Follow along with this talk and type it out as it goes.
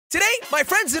Today, my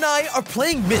friends and I are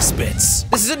playing MisBits.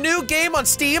 This is a new game on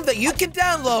Steam that you can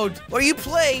download where you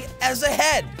play as a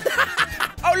head.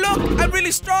 Oh, look, I'm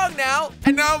really strong now.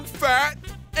 And now I'm fat.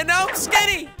 And now I'm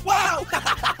skinny. Wow.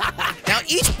 Now,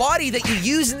 each body that you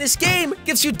use in this game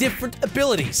gives you different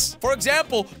abilities. For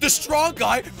example, the strong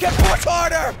guy can push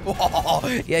harder.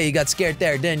 Oh, yeah, you got scared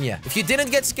there, didn't you? If you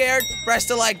didn't get scared, press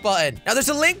the like button. Now, there's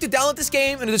a link to download this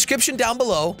game in the description down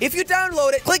below. If you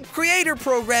download it, click Creator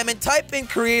Program and type in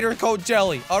creator code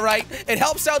Jelly. All right? It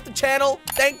helps out the channel.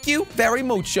 Thank you very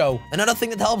much. Another thing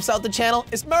that helps out the channel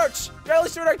is merch.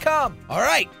 JellyStore.com. All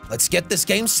right, let's get this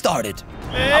game started.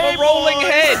 Hey, I'm a rolling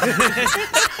head.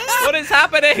 What is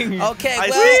happening? Okay, I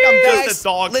well, think I'm guys, just a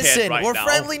dog listen, right we're now.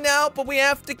 friendly now, but we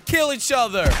have to kill each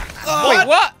other. Wait,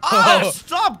 what? Oh,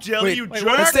 stop, Jelly, Wait, you wait, jerk.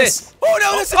 what is this? Oh,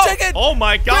 no, that's a chicken. Oh,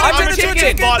 my God. I'm I'm a chicken.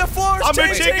 chicken spot. The floor is I'm a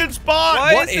changing. chicken spot.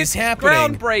 Why What is is this happening?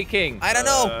 groundbreaking? I don't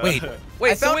know.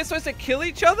 Wait, so found- we're supposed to kill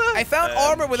each other? I found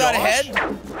armor without a Josh?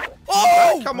 head.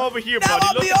 Oh! Come over here, Now buddy.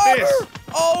 I'm Look the at armor. this.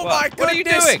 Oh, my goodness. What are you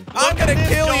doing? I'm going to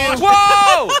kill you.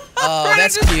 Whoa! Oh, Granite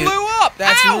that's just cute. blew up.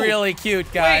 That's Ow! really cute,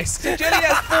 Wait, guys. so Jelly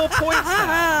has 4 points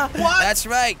now. What? That's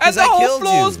right, And because the I whole killed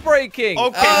floor's you. breaking.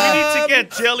 Okay, we need to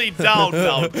get Jelly down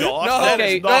now, Josh. No, That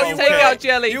Okay, is not let's okay. take out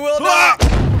Jelly. You will Ah!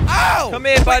 not. Ow! Come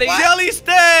here, buddy. Jelly's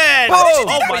dead. How did you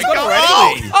Oh, do my that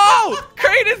God. already? Oh,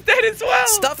 Crane is dead as well.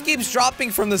 Stuff keeps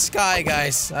dropping from the sky,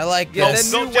 guys. I like Yeah, this.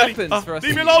 they're No, new Jelly. weapons for us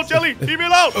Leave to me alone, use. Jelly. Leave me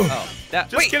alone. Oh, that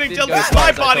Just kidding, didn't Jelly. go It's as far my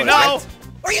as I body thought it now.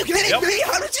 Are you kidding Yep. me?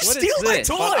 How did you What is steal my this?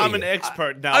 toy? But I'm an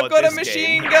expert now I've at got a this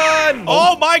machine game. gun.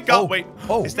 Oh, my God. Oh. Wait.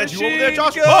 Oh. Is that you Machine over there,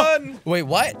 Josh? gun. Wait,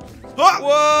 what? Oh.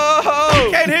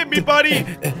 Whoa. Can't hit me, buddy.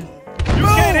 You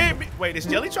can't hit me. Wait, is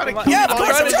Jelly trying to kill me? Yeah, of course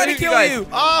trying I'm to trying to shoot kill you guys. you.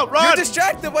 Oh, You're run.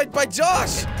 distracted by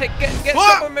Josh. Get What?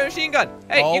 stuck with my machine gun.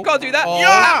 Hey, Oh. you can't do that. Oh.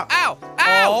 Yeah. Ow.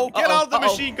 Ow. Oh. Get out of the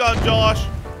machine gun, Josh.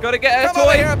 Gotta get a Come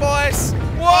over toy. here, boys.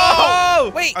 Whoa.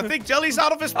 Wait. I think Jelly's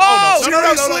out of his... Oh, no.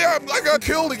 Seriously, I got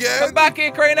killed again. Come back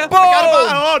here, Craner. Got him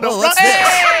Boom. out. Oh, no. Oh, what's run.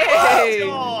 Hey.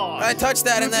 Josh. I touched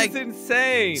that and This is like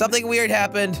insane. something weird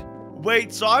happened.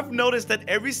 Wait, so I've noticed that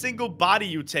every single body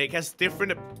you take has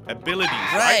different abilities,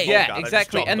 Right. right? Oh, Yeah, God, I just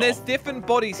exactly. jumped And there's off. different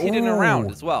bodies hidden Ooh. around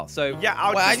as well. So, Yeah,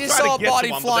 I Well, I just saw a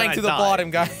body flying to the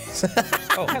bottom, guys.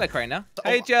 oh, hello, Craner.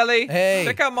 Hey, Jelly. Hey.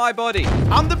 Check out my body.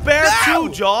 I'm the bear No!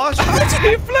 too, Josh.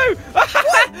 He flew.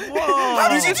 Whoa. How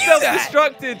did you You do that?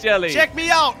 self-destructed, Jelly. Check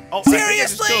me out. Oh, I think I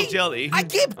just Seriously? killed Jelly. I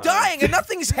keep dying and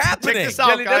nothing's happening. Check this out,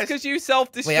 Jelly, that's guys. because you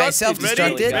self-destructed. Wait, I self-destructed?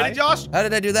 Jelly Ready, guy. Josh? How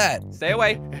did I do that? Stay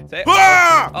away. Stay.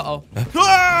 Ah! Uh-oh.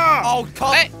 Ah! Oh,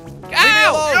 come. Hey. alone.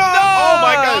 Ow! No! Oh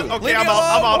my God. Okay, Leave I'm me out.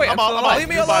 I'm alone. out. Wait, I'm I'm out. still I'm alive. out. Leave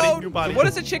me New body. alone. New body. What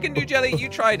does a chicken do, Jelly? You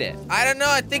tried it. I don't know.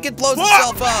 I think it blows What?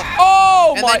 itself up.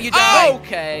 Oh And my. then you die.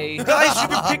 Okay. Guys, you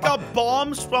can pick up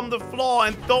bombs from the floor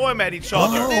and throw them at each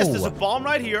other. Oh. There's a bomb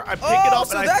right here. I pick Oh, it up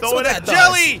so and I that's throw what it that at does.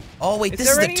 Jelly. Oh, wait, this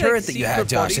there is the any, turret like, that you have, secret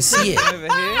Josh. I bodies see it.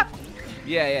 over here?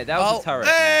 Yeah, that was Oh. a turret.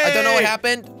 Hey. I don't know what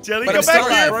happened. Jelly, but come I'm still back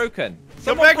alive. here. Broken. Come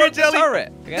Someone back here, broke the Jelly.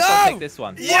 turret. I guess I'll take this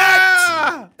one.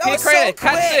 Yeah. That Here, was so Craner,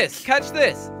 catch quick. this. Catch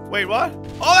this. Wait, what?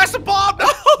 Oh, that's a bomb. No.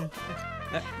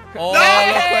 Oh, No!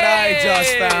 look what I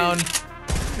just Hey. found.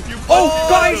 You Oh, Oh,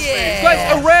 guys, yeah.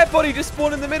 guys, a rare body just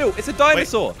spawned in the middle. It's a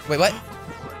dinosaur. Wait, what?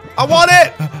 I want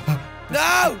it.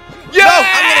 No! Yes! No,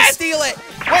 I'm gonna steal it.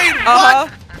 Wait, Uh-huh.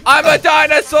 I'm a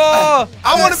dinosaur. I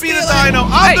want to gonna be the steal it. dino.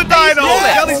 I'm Hey, the hey, dino. steal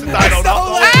it. Jelly's the I dino. stole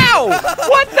No. it. Ow!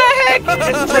 What the heck?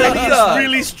 Jelly is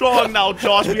really strong now,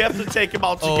 Josh. We have to take him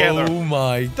out together. Oh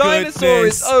my Dinosaur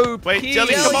is OP. Wait, Jelly,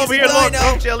 Jelly's come over a here. Look,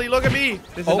 dino. look, Jelly, look at me.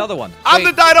 There's Oh. another one. I'm the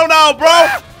Wait, dino now, bro.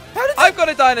 I've got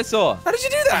a dinosaur. How did you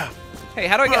do that? Hey,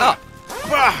 how do I get up?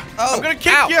 Oh. I'm gonna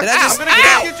kick Ow. you. Did I just- I'm gonna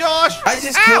Ow. kick you, Josh. I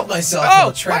just Ow. killed myself Oh.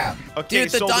 in a trap. Okay,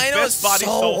 Dude, the so the dino is best body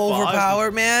so so far.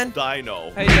 overpowered, man.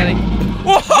 Dino. Hey, Jelly.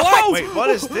 Whoa! Wait, what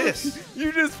is this?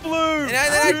 You just flew. And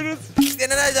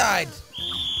then I died.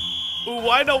 Ooh,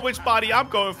 I know which body I'm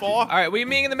going for. All right, we're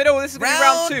meeting in the middle. This is gonna be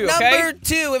round 2, okay? number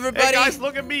 2, everybody. Hey guys,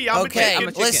 look at me. I'm Okay, a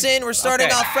chicken. listen, we're starting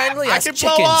Okay. off friendly I as can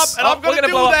chickens. blow up, and I'm we're gonna gonna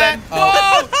do blow up that. then.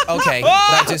 Whoa! Okay,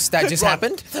 Oh! that just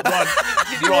happened. Run.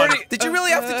 Did you already? Did you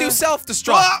really have to do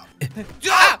self-destruct? Ah!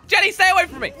 Ah! Jenny, stay away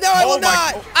from me. No, I Oh will my-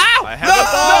 not. Ow! I have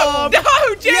a bomb.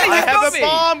 No, Jenny, Yeah, you I have got a me.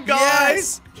 bomb,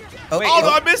 guys. Yes. Okay. Oh, no,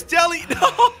 I missed Jelly.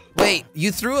 No. Wait,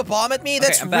 you threw a bomb at me?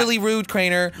 That's I'm back. really rude,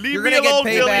 Craner. Leave You're me gonna alone,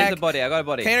 get Billy. I got payback. a body. I got a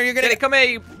body. Tanner, you're gonna- Jenny, come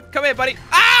here, buddy.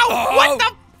 Ow! What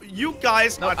the? You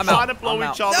guys are I'm trying out. to blow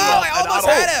I'm each out. other No, up. I and almost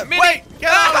don't- had him. Wait,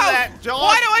 get out of Ow! that, Josh.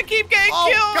 Why do I keep getting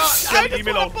Oh, killed? God. I Jelly, just leave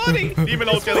me want a alone. body. Leave me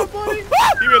alone, Jelly. Leave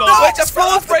me alone. No, Wait, the just fell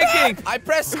floor's off the back. breaking. I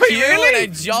pressed Wait, Q really? and I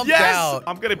jumped Yes. out.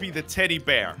 I'm going to be the teddy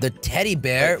bear. The teddy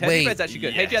bear? Teddy bear's Wait. actually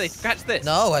good. Hey, Yes. Jelly, catch this.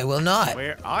 No, I will not.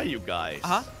 Where are you guys?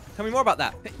 Uh-huh. Tell me more about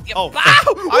that. Oh,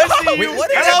 Ow! I see you. Wait, what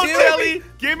did Hello, I do? Jelly.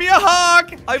 Give me a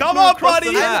hug. I Come flew on, across buddy.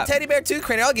 the map. I'm a teddy bear too,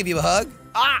 Crainer. I'll give you a hug.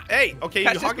 Ah, hey. Okay,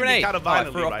 Catch you're this hugging me grenade. kind of Oh, I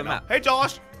violently threw off right the now. map. Hey,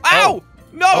 Josh. Ow!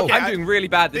 No, Okay, I'm doing really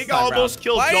bad this I think I time almost round.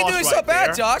 killed Why are you Josh doing right so bad,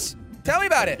 there. Josh? Tell me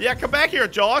about it. Yeah, come back here,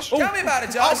 Josh. Tell me about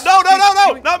it, Josh. Oh,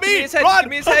 no, not Give me me. his head. Run. Give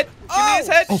me his head. Give me his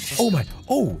head. Oh my.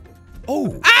 Oh.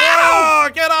 Oh,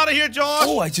 get out of here, Josh.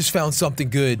 Oh, I just found something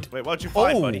good. Wait, what'd you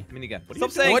find, Oh. buddy? Minigun. What are Stop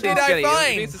you saying doing? What did things, I Jelly. You're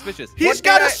find? being suspicious. He's What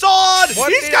got did a sword.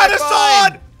 what He's did got I a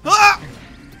sword. Ah!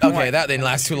 Okay, that didn't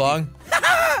last too long.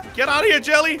 Get out of here,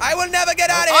 Jelly. I will never get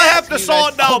out of I here. have the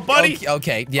sword now, buddy.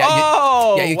 Okay, yeah.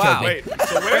 Oh, you wow. killed me. Wait,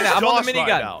 so where's I'm on Josh the right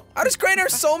minigun. now? How does Crainer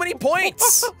have so many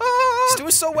points? He's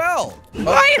doing so well.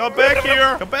 Come back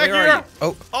here. Come back Where are here. you?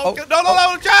 Oh, Oh,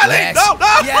 no, Jelly. Yes. No.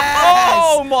 Yes.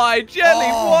 Oh my Jelly!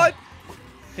 Oh. What?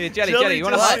 Here, Jelly, you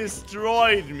want a just hug?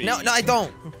 destroyed me. No, I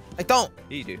don't. I don't.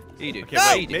 You do. Okay, No.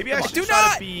 wait, maybe I Come on. should Do try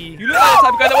not. to be. You look like the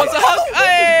type of guy that wants a hug.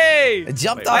 Hey! I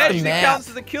jumped Wait, off That the actually map. counts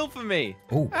as a kill for me.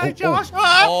 Oh, Hey, oh, Josh. oh.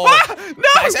 Ah, Oh. no.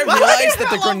 Guys, I realized that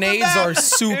the grenades are It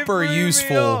super blew me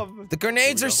useful. up. The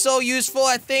grenades are so useful.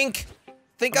 I think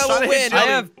I'm I trying will to hit win. Jelly. I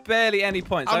have barely any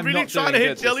points. I'm really not trying to doing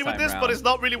hit good Jelly with time this, round. but it's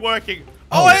not really working.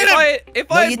 Oh, Oh, I hit him. If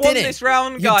No, I you had won didn't. this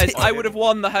round, You guys, didn't. I would have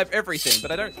won the have everything,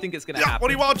 but I don't think it's gonna Yeah, happen. what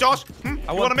do you want, Josh? You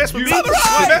want want to mess with you me? to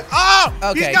run. Oh,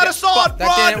 Okay, he's got a sword. That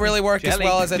Run. didn't really work as Jelly,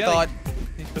 well as I Jelly. thought.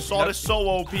 The sword is so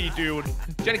OP, dude.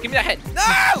 Jelly, give me that head.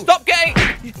 No! Stop getting.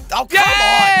 Oh, come on!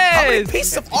 How many Yes!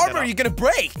 pieces of armor are you gonna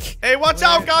break? Hey, watch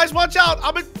out, guys. Watch out.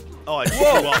 Oh, I screwed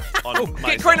Whoa. up on Oh, myself.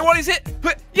 get Crainer, what is it?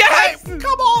 Hey, Yes!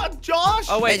 come on, Josh.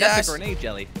 Oh, wait, Hey, that's Josh. a grenade,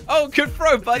 Jelly. Oh, good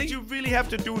throw, buddy. Did you really have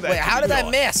to do that? Wait, how did I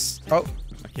Josh? miss? Oh,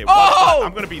 Okay, Oh!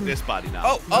 I'm gonna beat this body now.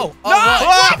 oh, No!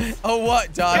 what? Oh,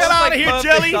 what, Josh? Get out of Like here, perfect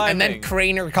Jelly. timing. And then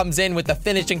Crainer comes in with the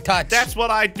finishing touch. That's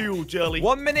what I do, Jelly.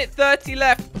 1 minute 30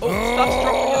 left. Oh, stuff's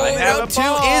dropping. I have Round a 2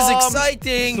 is bomb.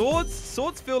 exciting.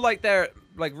 Swords feel like they're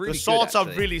like really The swords good, are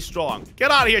actually. really strong.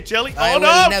 Get out of here, Jelly. I Oh, will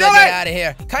no, never Jelly. get out of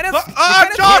here. Kind of,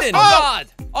 Josh, hidden. oh! On guard!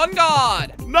 On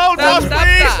guard! No, Josh, Stop,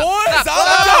 please. stop. Boys, No,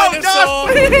 I'm a Josh, dinosaur.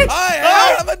 please.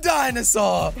 I am a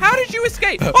dinosaur. How did you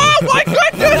escape? Oh my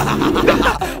goodness!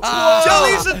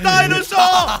 Jelly's a dinosaur.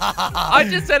 I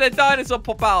just said a dinosaur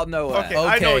pop out of nowhere. Okay,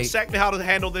 I know Okay. exactly how to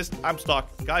handle this. I'm stuck,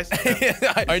 guys.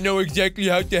 I know exactly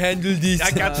how to handle this.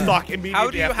 I got stuck immediately. How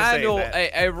do you after saying handle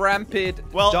that. a rampant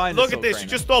Well, dinosaur? look at this. Crainer? You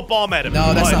just throw a bomb at him.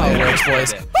 No, that's not how it works,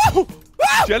 boys.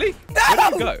 Jelly? Where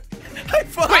did you go?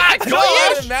 I got got you.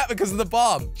 out of the map because of the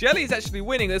bomb. Jelly's actually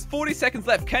winning. There's 40 seconds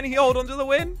left. Can he hold on to the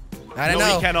win? I don't No,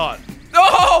 know. he cannot. No!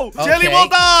 Oh. Jelly Okay. will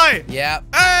die. Yeah.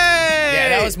 Hey! Yeah,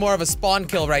 that was more of a spawn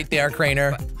kill right there,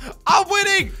 Crainer. I'm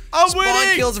winning. I'm Spawn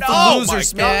winning. kills are for Oh,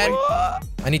 losers, my God. man. What?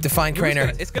 I need to find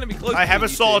Crainer. It's gonna be close. I have a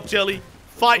for you sword, two. Jelly.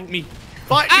 Fight me.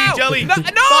 Fight Ow! me, Jelly. No,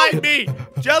 no! Fight me.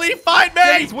 Jelly, fight me.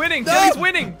 Jelly's winning. No. Jelly's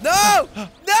winning. No! No!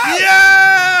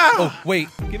 Yeah. Oh, wait.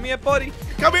 Give me a body.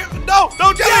 Come here. No,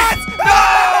 no, Jelly. Yes!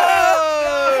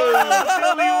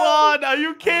 Jelly won. Are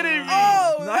you kidding me?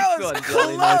 Oh, Nice that was one,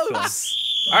 Jelly, nice one. close.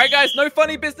 All right, guys. No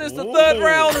funny business. The third Ooh.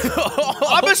 round.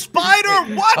 I'm a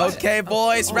spider. What? Okay,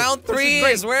 boys. Round 3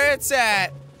 great. is where it's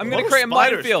at. I'm What gonna do create a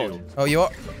spiders minefield. do? Oh, you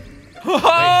are?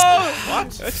 Oh!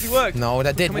 What? Actually worked. No,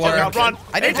 that didn't me check work. out. Run.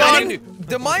 I didn't. Hey, I run. didn't.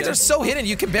 The mines are so hidden,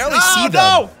 you can barely Oh, see them.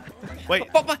 no.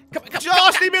 Wait. Come,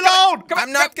 Josh, leave me alone.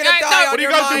 I'm not gonna Come- die no. on What are you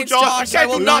your gonna do, mines, Josh? Josh. I I can't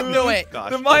will do not that. do it. Gosh,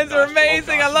 The oh mines are gosh, oh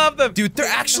amazing. gosh. I love them. Dude, they're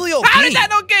actually OP. How did that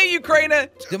not get you, Crainer?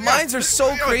 The mines are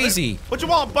so crazy. What you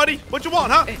want, buddy? What you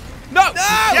want, huh? No. No!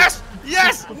 Yes!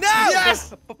 Yes! No!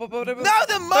 Yes! No,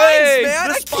 the mines, Hey, man.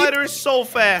 The I spider is so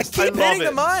fast. keep I love hitting it.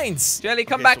 the mines. Jelly,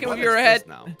 come Okay, back so in with what your is head. this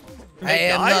now? I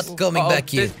am guys. not coming back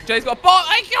here. Jelly's got a ball.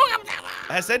 I killed him.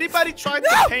 Has anybody tried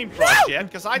the paintbrush yet?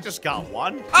 Because I just got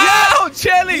one. Oh,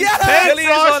 Jelly! Yes! Jelly is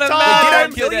on a Paintbrush mad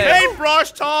time! today.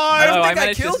 Paintbrush I time! don't Oh, I think I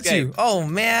managed to killed escape. you. Oh,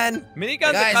 man. Miniguns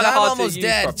are Guys, kind of I'm hard almost to use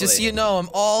dead. properly. Just so you know, I'm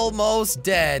almost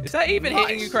dead. Is that even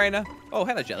hitting Nice. you, Crainer? Oh,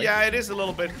 hello, Jelly. Yeah, it is a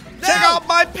little bit. Check out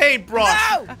my paintbrush!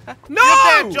 No! No!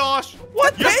 You're dead, Josh!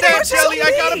 What You're dead, paintbrush is Jelly!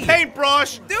 I got a me?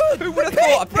 paintbrush! Dude, Who would have the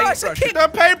thought a paintbrush, I paintbrush? can't-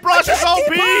 The paintbrush I is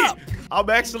can't keep up. OP! I'm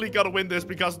actually gonna win this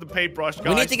because of the paintbrush, guys.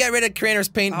 We need to get rid of Crainer's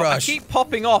Oh, I paintbrush. keep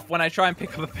popping off when I try and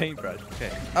pick up a paintbrush. Okay.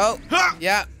 Oh, Ha!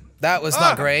 yeah. That was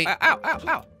not great. Ow, ow, ow,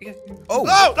 ow. Oh.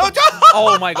 No, Josh!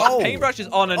 Oh my god, Oh. paintbrush is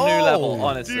on a new Oh. level,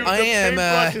 honestly. Dude, I the am,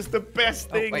 paintbrush is the best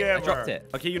Oh, thing wait, I ever. dropped it.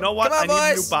 Okay, you know what? Come on, I need a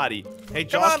new boys. body. Hey, Come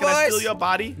Josh, on, can I steal boys. your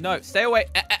body? No, stay away.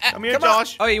 Come here, Come on.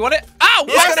 Josh. Oh, you want it? Ow!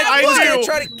 Yes, What? I Who's do. gonna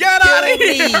try to Get out of kill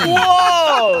here! me?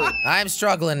 Whoa! I'm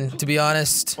struggling, to be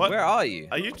honest. What? Where are you?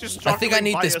 Are you just I think I struggling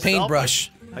need by this yourself?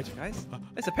 paintbrush. Guys,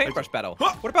 it's a paintbrush battle.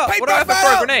 Huh? What about Paintbrush if I throw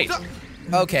a battle! grenade?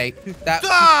 Okay. That. Hey,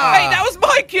 that was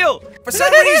my kill. For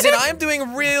some reason, I am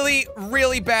doing really,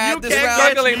 really bad You this can't round.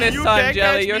 Struggling this You time, can't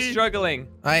Jelly. catch You're me. struggling.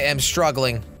 I am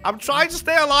struggling. I'm trying to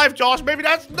stay alive, Josh. Maybe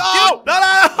that's no.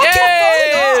 Yeah.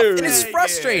 It is Yeah.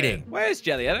 frustrating. Where's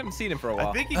Jelly? I haven't seen him for a while.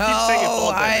 I think he keeps taking Oh,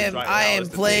 fall I damage am. right I now, am is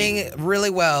the playing thing. really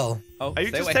well. Oh, Are you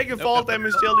stay just away. taking Nope, fall nope,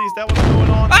 damage, nope. Jelly? Is that what's going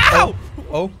on? Ow!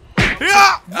 Oh.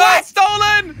 Yeah. What?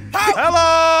 Stolen!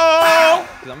 Hello.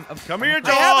 Come here, Josh.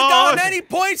 I haven't gotten any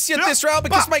points yet this round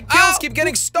because my kills keep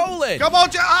getting stolen. Come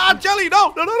on, Jelly.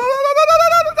 No.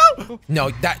 No. No,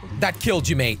 that killed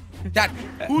you, mate.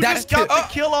 Who just got the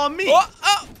kill on me? Oh,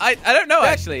 I don't know,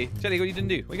 actually. Jelly, what you didn't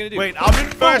do? What are you going to do? Wait, I'm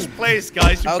in first place,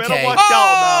 guys. You Okay. better watch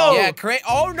out now. Yeah,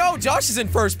 Oh no, Josh is in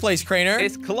first place, Craner.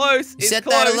 It's close. You It's said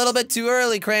close. that a little bit too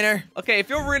early, Craner. Okay, if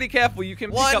you're really careful, you can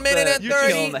pick 1 up minute the and kill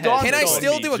 30. on the head. Can I Don't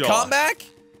still need do a Josh. comeback?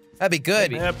 That'd be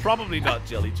good. Probably not,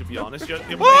 Jelly, to be honest. You're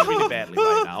playing really badly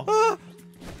right now.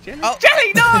 Jelly? Oh.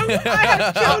 Jelly, no! I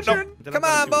have children! Then Come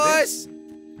I'm on, gonna do this. boys.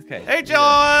 Okay. Hey,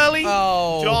 Jolly.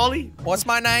 Oh. Jolly. What's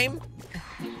my name?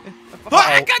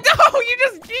 I got, no, you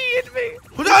just keyed me!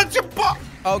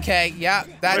 Okay, yeah,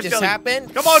 that Where's just Jelly?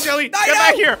 happened. Come on, Jelly. I Get know.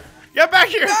 back here. Get back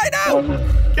here. I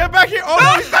know. Get back here. Oh,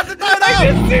 no, he's got the I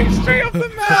dino. just threw straight off the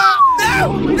map!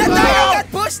 No, the dino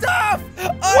got pushed off.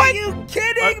 Are you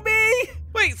kidding me?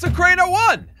 Wait, so Craner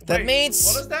won! That Wait, means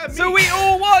What does that mean? So we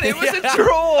all won! It was a Yeah.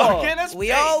 draw! Okay, that's we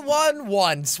great. all won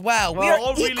once. Wow, we Well, are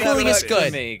all really equally good as at For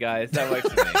good. me, guys. That works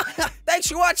for me. Thanks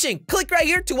for watching. Click right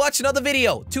here to watch another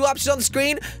video. 2 options on the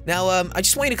screen. Now, I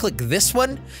just want you to click this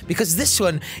one because this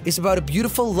one is about a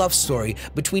beautiful love story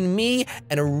between me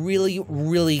and a really,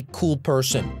 really cool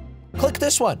person. Click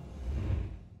this one.